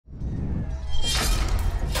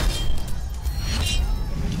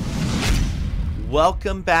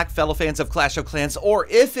Welcome back, fellow fans of Clash of Clans, or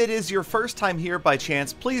if it is your first time here by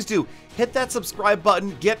chance, please do hit that subscribe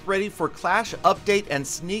button. Get ready for Clash update and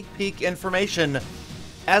sneak peek information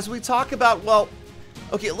as we talk about, well,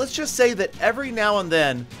 okay, let's just say that every now and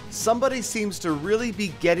then somebody seems to really be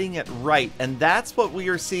getting it right, and that's what we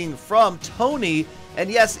are seeing from Tony.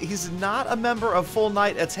 And yes, he's not a member of Full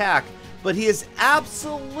Night Attack, but he is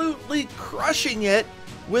absolutely crushing it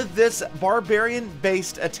with this Barbarian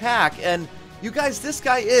based attack. And you guys, this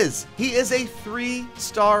guy is a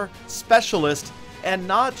 3-star specialist, and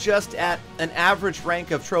not just at an average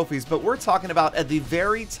rank of trophies, but we're talking about at the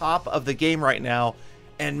very top of the game right now.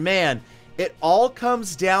 And man, it all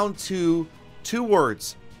comes down to 2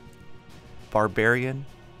 words: Barbarian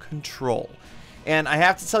control. And I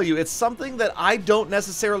have to tell you, it's something that I don't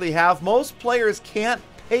necessarily have. Most players can't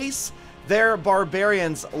pace their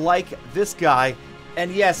Barbarians like this guy.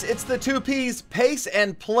 And yes, it's the 2 P's, pace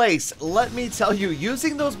and place. Let me tell you,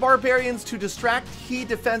 using those Barbarians to distract key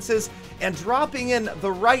defenses and dropping in the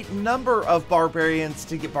right number of Barbarians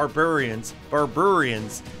to get Barbarians to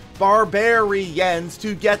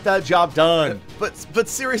get the job done. But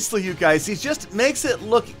seriously, you guys, he just makes it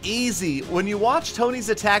look easy. When you watch Tony's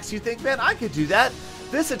attacks, you think, man, I could do that.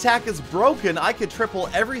 This attack is broken. I could triple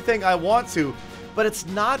everything I want to. But it's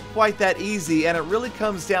not quite that easy, and it really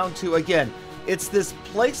comes down to, again, it's this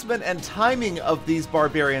placement and timing of these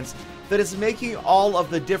Barbarians that is making all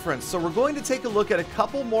of the difference. So we're going to take a look at a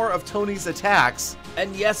couple more of Tony's attacks.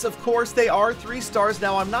 And yes, of course, they are 3 stars.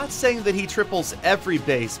 Now, I'm not saying that he triples every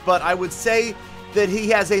base, but I would say that he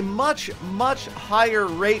has a much, much higher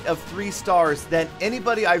rate of 3 stars than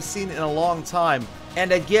anybody I've seen in a long time.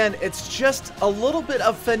 And again, it's just a little bit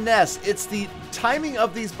of finesse. It's the timing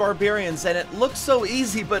of these Barbarians, and it looks so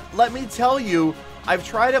easy, but let me tell you, I've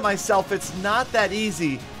tried it myself. It's not that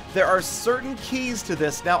easy. There are certain keys to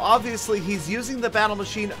this. Now, obviously, he's using the battle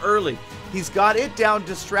machine early. He's got it down,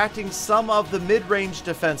 distracting some of the mid-range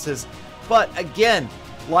defenses. But again,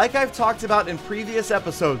 like I've talked about in previous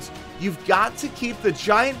episodes, you've got to keep the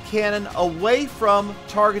giant cannon away from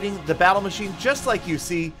targeting the battle machine, just like you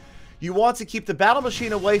see. You want to keep the battle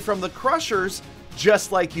machine away from the crushers,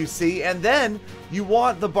 just like you see, and then you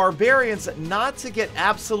want the Barbarians not to get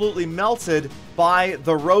absolutely melted by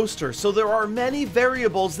the roaster. So there are many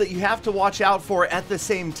variables that you have to watch out for at the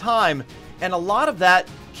same time, and a lot of that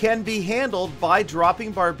can be handled by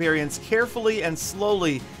dropping Barbarians carefully and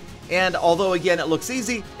slowly. And although again it looks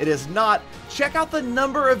easy, it is not. Check out the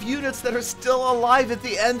number of units that are still alive at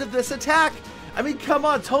the end of this attack. I mean, come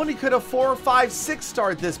on, Tony could have 4, 5, 6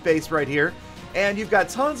 starred this base right here. And you've got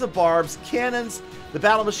tons of barbs, cannons, the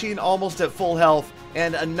battle machine almost at full health,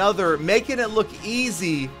 and another making it look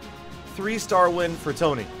easy 3-star win for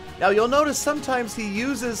Tony. Now, you'll notice sometimes he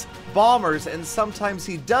uses bombers and sometimes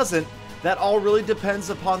he doesn't. That all really depends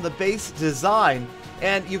upon the base design.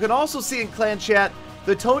 And you can also see in clan chat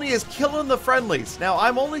that Tony is killing the friendlies. Now,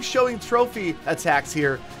 I'm only showing trophy attacks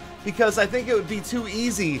here because I think it would be too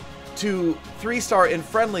easy to 3-star in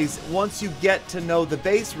friendlies once you get to know the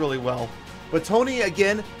base really well. But Tony,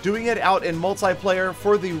 again, doing it out in multiplayer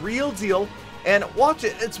for the real deal. And watch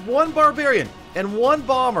it, it's 1 Barbarian and 1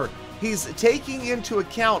 bomber. He's taking into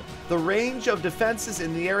account the range of defenses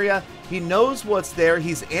in the area. He knows what's there.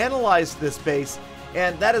 He's analyzed this base,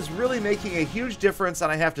 and that is really making a huge difference.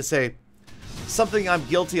 And I have to say, something I'm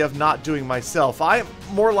guilty of not doing myself. I'm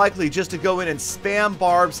more likely just to go in and spam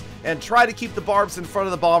barbs and try to keep the barbs in front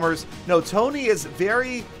of the bombers. No, Tony is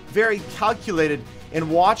very, very calculated in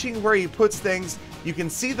watching where he puts things. You can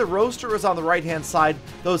see the roaster is on the right-hand side.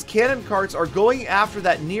 Those cannon carts are going after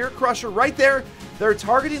that near crusher right there. They're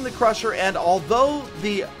targeting the crusher, and although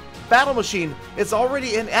the battle machine is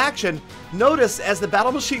already in action, notice as the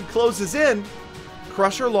battle machine closes in,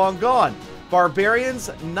 crusher long gone. Barbarians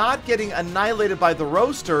not getting annihilated by the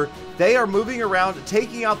roaster. They are moving around,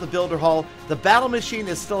 taking out the builder hall. The battle machine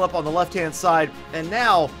is still up on the left-hand side, and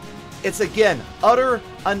now it's again utter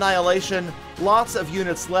annihilation. Lots of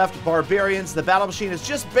units left. Barbarians, the battle machine is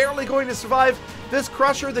just barely going to survive. This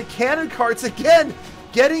crusher, the cannon carts again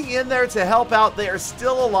getting in there to help out. They are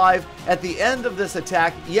still alive at the end of this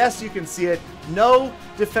attack. Yes, you can see it. No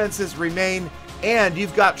defenses remain, and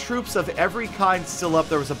you've got troops of every kind still up.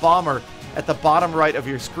 There was a bomber at the bottom right of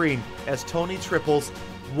your screen as Tony triples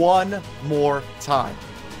 1 more time.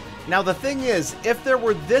 Now, the thing is, if there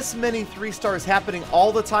were this many 3-stars happening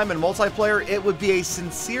all the time in multiplayer, it would be a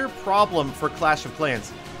sincere problem for Clash of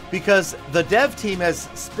Clans, because the dev team has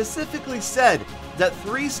specifically said that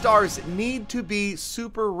 3-stars need to be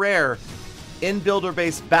super rare in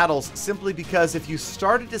builder-based battles, simply because if you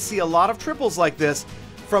started to see a lot of triples like this,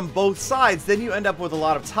 from both sides, then you end up with a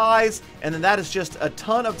lot of ties, and then that is just a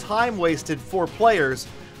ton of time wasted for players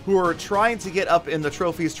who are trying to get up in the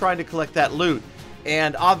trophies, trying to collect that loot.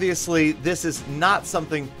 And obviously, this is not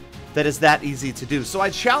something that is that easy to do. So I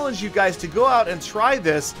challenge you guys to go out and try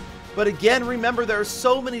this. But again, remember, there are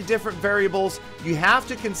so many different variables. You have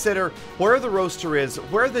to consider where the roaster is,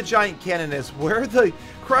 where the giant cannon is, where the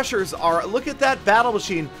crushers are. Look at that battle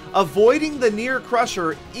machine avoiding the near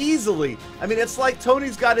crusher easily. I mean, it's like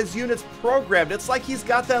Tony's got his units programmed. It's like he's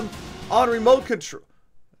got them on remote control.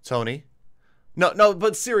 Tony? No,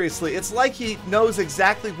 but seriously, it's like he knows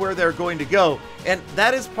exactly where they're going to go. And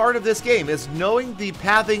that is part of this game, is knowing the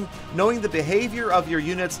pathing, knowing the behavior of your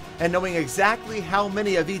units, and knowing exactly how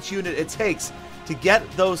many of each unit it takes to get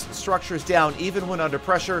those structures down, even when under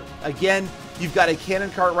pressure. Again, you've got a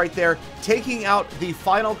cannon cart right there, taking out the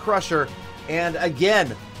final crusher. And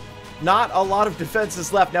again, not a lot of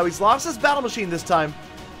defenses left. Now, he's lost his battle machine this time,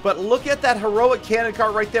 but look at that heroic cannon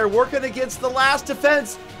cart right there, working against the last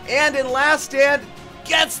defense. And in last stand,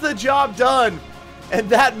 gets the job done. And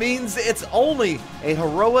that means it's only a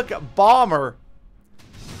heroic bomber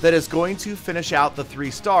that is going to finish out the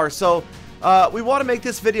 3-star. So we want to make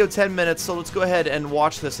this video 10 minutes, so let's go ahead and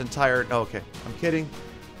watch this entire... Okay, I'm kidding.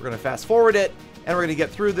 We're going to fast forward it, and we're going to get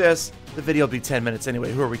through this. The video will be 10 minutes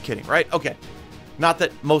anyway. Who are we kidding, right? Okay. Not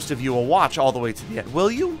that most of you will watch all the way to the end. Will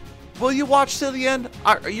you? Will you watch to the end?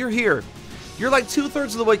 You're here. You're like 2/3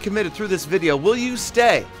 of the way committed through this video. Will you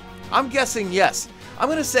stay? I'm guessing yes. I'm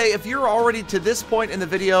going to say if you're already to this point in the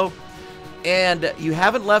video and you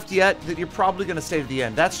haven't left yet, that you're probably going to stay to the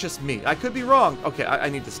end. That's just me. I could be wrong. Okay, I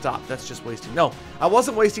need to stop. That's just wasting. No, I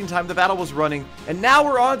wasn't wasting time. The battle was running. And now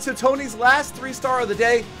we're on to Tony's last 3-star of the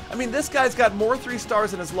day. I mean, this guy's got more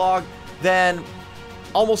 3-stars in his log than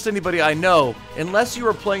almost anybody I know, unless you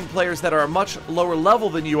are playing players that are a much lower level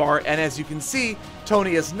than you are. And as you can see,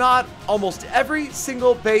 Tony is not. Almost every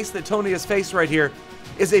single base that Tony has faced right here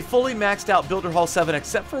is a fully maxed out Builder Hall 7,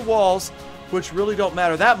 except for walls, which really don't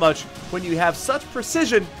matter that much when you have such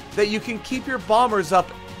precision that you can keep your bombers up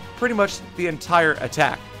pretty much the entire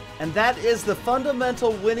attack. And that is the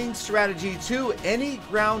fundamental winning strategy to any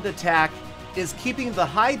ground attack, is keeping the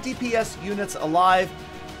high DPS units alive.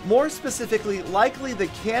 More specifically, likely the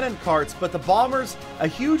cannon carts, but the bombers, a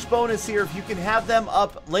huge bonus here. If you can have them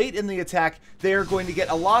up late in the attack, they are going to get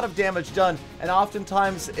a lot of damage done. And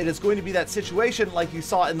oftentimes it is going to be that situation like you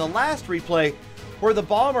saw in the last replay, where the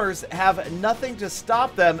bombers have nothing to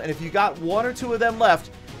stop them. And if you got 1 or 2 of them left,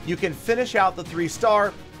 you can finish out the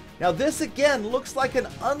 3-star. Now this again looks like an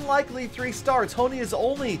unlikely 3-star. Tony is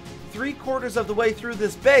only 3/4 of the way through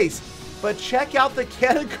this base, but check out the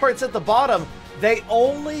cannon carts at the bottom. They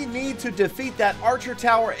only need to defeat that archer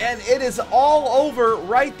tower, and it is all over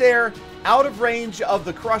right there, out of range of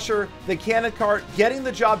the crusher. The cannon cart getting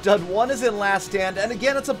the job done. One is in last stand, and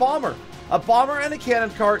again, it's a bomber. A bomber and a cannon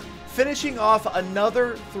cart finishing off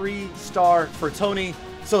another 3-star for Tony.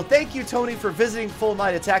 So thank you, Tony, for visiting Full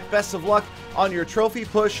Night Attack. Best of luck on your trophy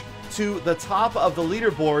push to the top of the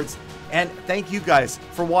leaderboards. And thank you guys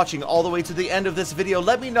for watching all the way to the end of this video.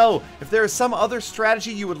 Let me know if there is some other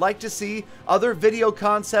strategy you would like to see, other video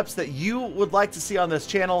concepts that you would like to see on this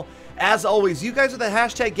channel. As always, you guys are the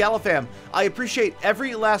hashtag Galafam. I appreciate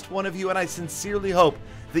every last one of you, and I sincerely hope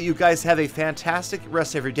that you guys have a fantastic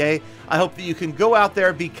rest of your day. I hope that you can go out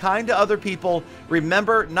there, be kind to other people,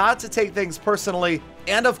 remember not to take things personally,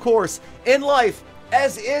 and of course, in life,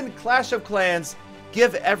 as in Clash of Clans,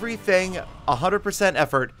 give everything 100%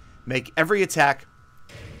 effort. Make every attack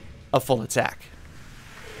a full attack.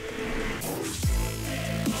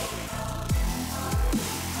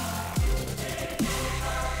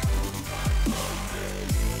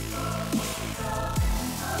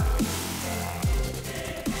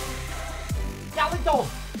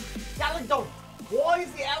 Galadon, why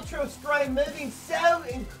is the outro screen moving so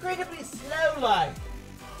incredibly slowly?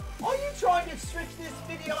 Are you trying to stretch this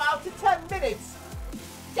video out to 10 minutes?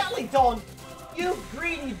 Galadon, you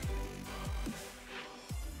greedy...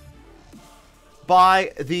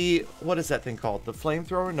 By the, what is that thing called? The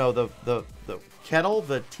flamethrower? No, the kettle,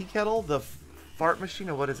 the tea kettle, the fart machine,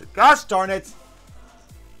 or what is it? Gosh darn it!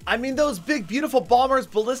 I mean, those big, beautiful bombers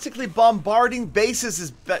ballistically bombarding bases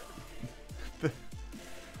is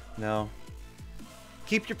no.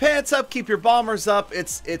 Keep your pants up, keep your bombers up.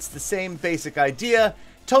 It's the same basic idea.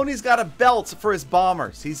 Tony's got a belt for his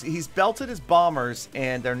bombers. He's belted his bombers,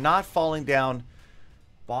 and they're not falling down.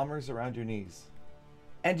 Bombers around your knees.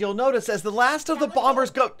 And you'll notice as the last of the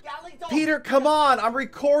bombers go... Peter, come on! I'm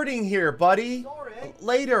recording here, buddy. Sorry.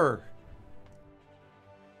 Later.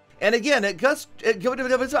 And again, it goes...